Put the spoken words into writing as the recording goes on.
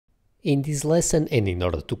In this lesson, and in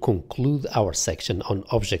order to conclude our section on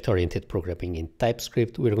object-oriented programming in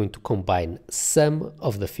TypeScript, we're going to combine some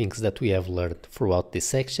of the things that we have learned throughout this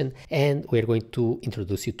section, and we're going to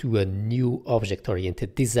introduce you to a new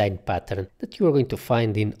object-oriented design pattern that you are going to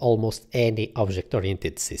find in almost any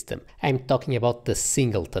object-oriented system. I'm talking about the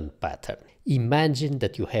Singleton pattern. Imagine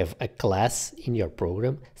that you have a class in your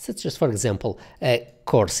program, such as, for example, a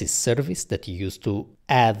courses service that you use to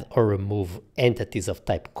add or remove entities of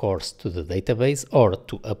type course to the database or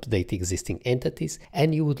to update existing entities,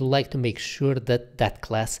 and you would like to make sure that that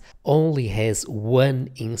class only has one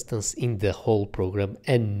instance in the whole program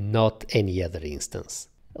and not any other instance.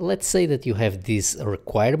 Let's say that you have this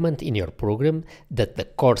requirement in your program that the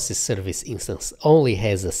courses service instance only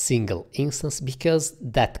has a single instance because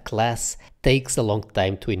that class takes a long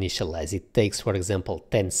time to initialize. It takes, for example,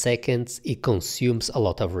 10 seconds. It consumes a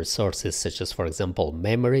lot of resources, such as, for example,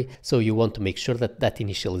 memory. So you want to make sure that that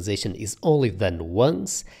initialization is only done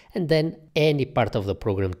once, and then any part of the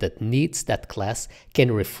program that needs that class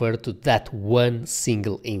can refer to that one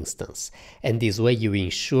single instance. And this way you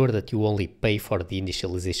ensure that you only pay for the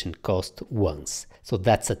initialization cost once. So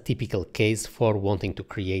that's a typical case for wanting to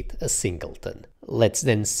create a singleton. Let's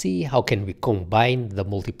then see how can we combine the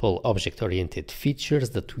multiple object-oriented features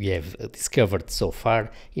that we have discovered so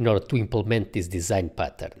far in order to implement this design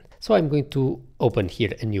pattern. So I'm going to open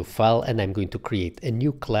here a new file and I'm going to create a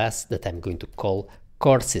new class that I'm going to call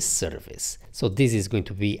courses service. So this is going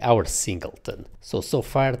to be our singleton. So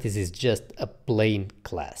far this is just a plain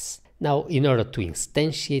class. Now, in order to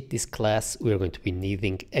instantiate this class, we're going to be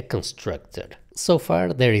needing a constructor. So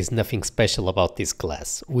far, there is nothing special about this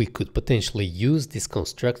class. We could potentially use this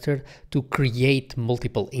constructor to create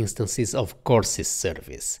multiple instances of courses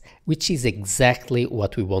service, which is exactly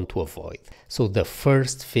what we want to avoid. So the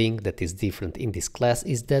first thing that is different in this class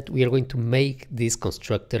is that we are going to make this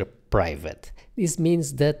constructor private. This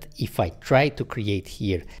means that if I try to create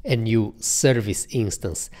here a new service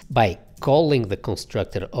instance by calling the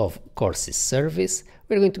constructor of courses service,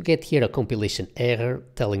 we're going to get here a compilation error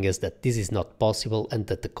telling us that this is not possible and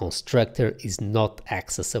that the constructor is not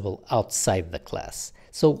accessible outside the class.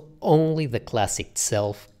 So only the class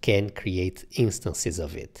itself can create instances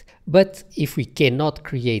of it. But if we cannot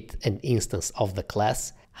create an instance of the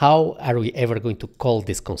class, how are we ever going to call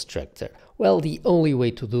this constructor? Well, the only way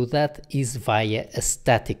to do that is via a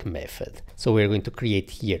static method. So we're going to create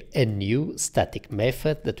here a new static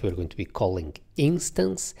method that we're going to be calling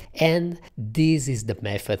instance, and this is the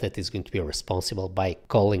method that is going to be responsible by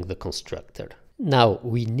calling the constructor. Now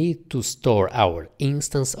we need to store our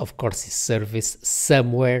instance of courses service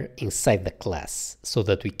somewhere inside the class so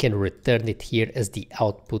that we can return it here as the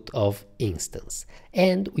output of instance.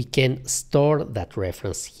 And we can store that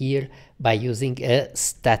reference here by using a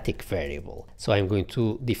static variable. So I'm going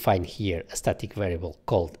to define here a static variable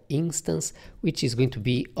called instance, which is going to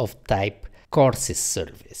be of type courses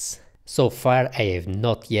service. So far, I have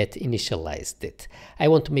not yet initialized it. I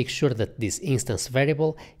want to make sure that this instance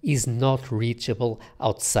variable is not reachable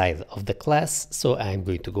outside of the class, so I'm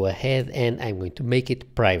going to go ahead and I'm going to make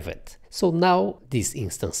it private. So now this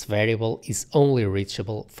instance variable is only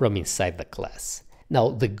reachable from inside the class. Now,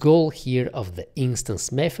 the goal here of the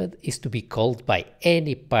instance method is to be called by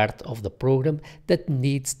any part of the program that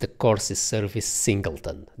needs the courses service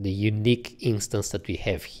singleton, the unique instance that we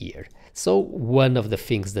have here. So one of the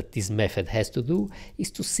things that this method has to do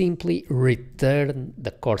is to simply return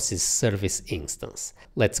the courses service instance.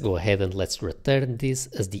 Let's go ahead and let's return this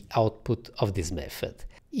as the output of this method.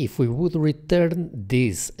 If we would return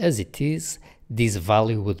this as it is, this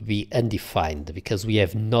value would be undefined because we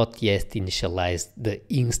have not yet initialized the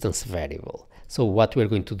instance variable. So what we're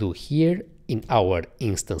going to do here in our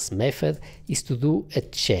instance method is to do a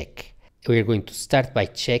check. We're going to start by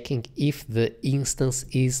checking if the instance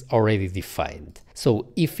is already defined.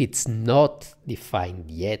 So if it's not defined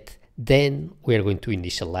yet, then we're going to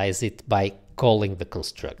initialize it by calling the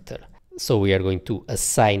constructor. So we are going to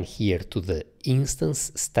assign here to the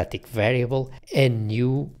instance static variable a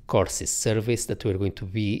new courses service that we're going to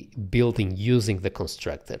be building using the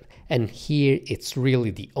constructor. And here it's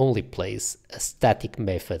really the only place, a static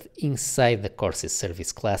method inside the courses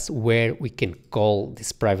service class where we can call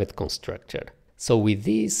this private constructor. So with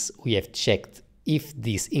this, we have checked if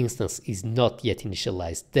this instance is not yet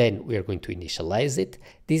initialized, then we are going to initialize it.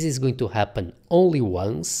 This is going to happen only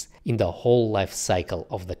once in the whole life cycle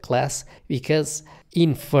of the class, because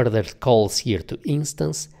In further calls here to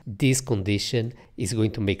instance, this condition is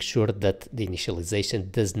going to make sure that the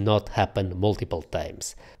initialization does not happen multiple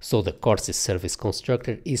times. So the courses service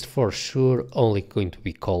constructor is for sure only going to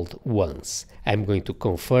be called once. I'm going to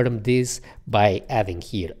confirm this by adding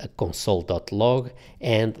here a console.log,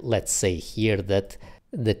 and let's say here that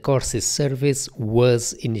the courses service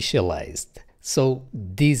was initialized. So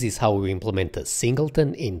this is how we implement a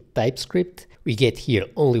singleton in Typescript. We get here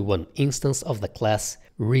only one instance of the class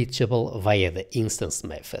reachable via the instance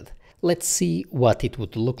method. Let's see what it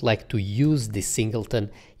would look like to use this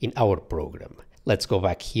singleton in our program. Let's go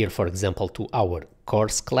back here, for example, to our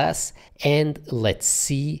course class, and let's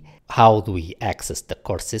see how do we access the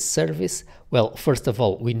courses service. Well, first of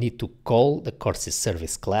all, we need to call the courses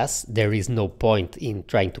service class. There is no point in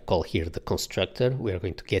trying to call here the constructor. We are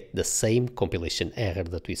going to get the same compilation error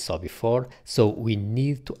that we saw before. So we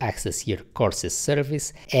need to access here courses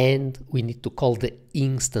service, and we need to call the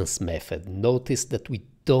instance method. Notice that we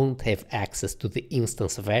don't have access to the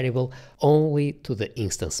instance variable, only to the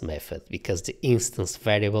instance method, because the instance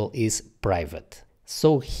variable is private.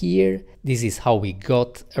 So here, this is how we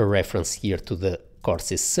got a reference here to the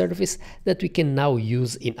courses service that we can now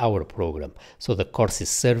use in our program. So the courses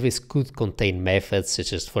service could contain methods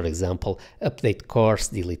such as, for example, update course,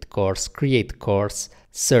 delete course, create course,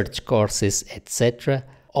 search courses, etc.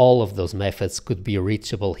 All of those methods could be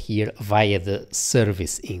reachable here via the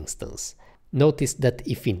service instance. Notice that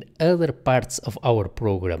if in other parts of our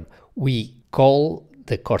program we call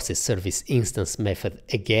the courses service instance method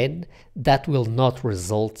again, that will not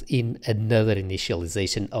result in another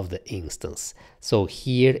initialization of the instance. So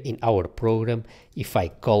here in our program, if I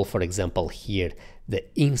call, for example, here the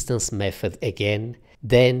instance method again,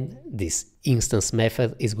 then this instance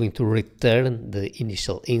method is going to return the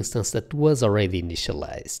initial instance that was already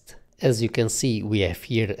initialized. As you can see, we have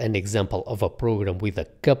here an example of a program with a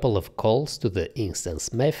couple of calls to the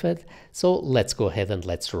instance method. So let's go ahead and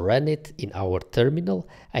let's run it in our terminal.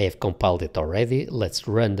 I have compiled it already. Let's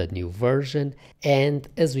run the new version. And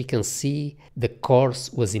as we can see, the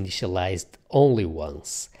course was initialized only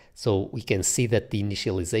once. So we can see that the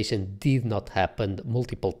initialization did not happen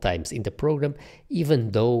multiple times in the program,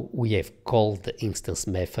 even though we have called the instance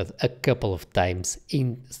method a couple of times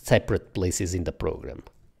in separate places in the program.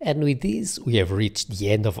 And with this, we have reached the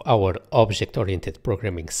end of our object-oriented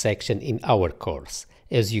programming section in our course.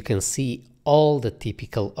 As you can see, all the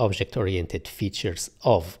typical object-oriented features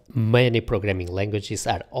of many programming languages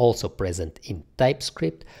are also present in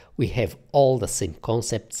Typescript. We have all the same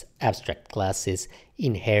concepts, abstract classes,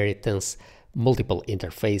 inheritance, multiple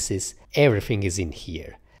interfaces, everything is in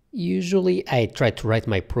here. Usually I try to write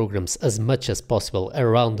my programs as much as possible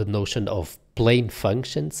around the notion of plain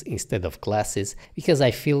functions instead of classes, because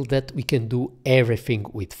I feel that we can do everything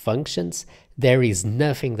with functions. There is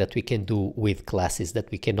nothing that we can do with classes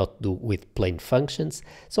that we cannot do with plain functions.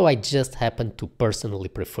 So I just happen to personally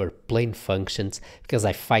prefer plain functions because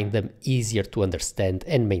I find them easier to understand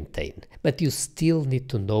and maintain. But you still need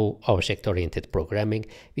to know object-oriented programming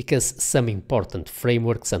because some important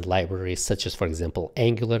frameworks and libraries, such as for example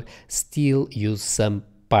Angular, still use some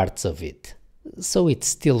parts of it. So it's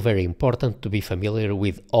still very important to be familiar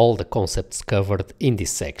with all the concepts covered in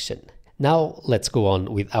this section. Now let's go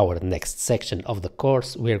on with our next section of the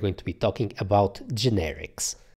course. We are going to be talking about generics.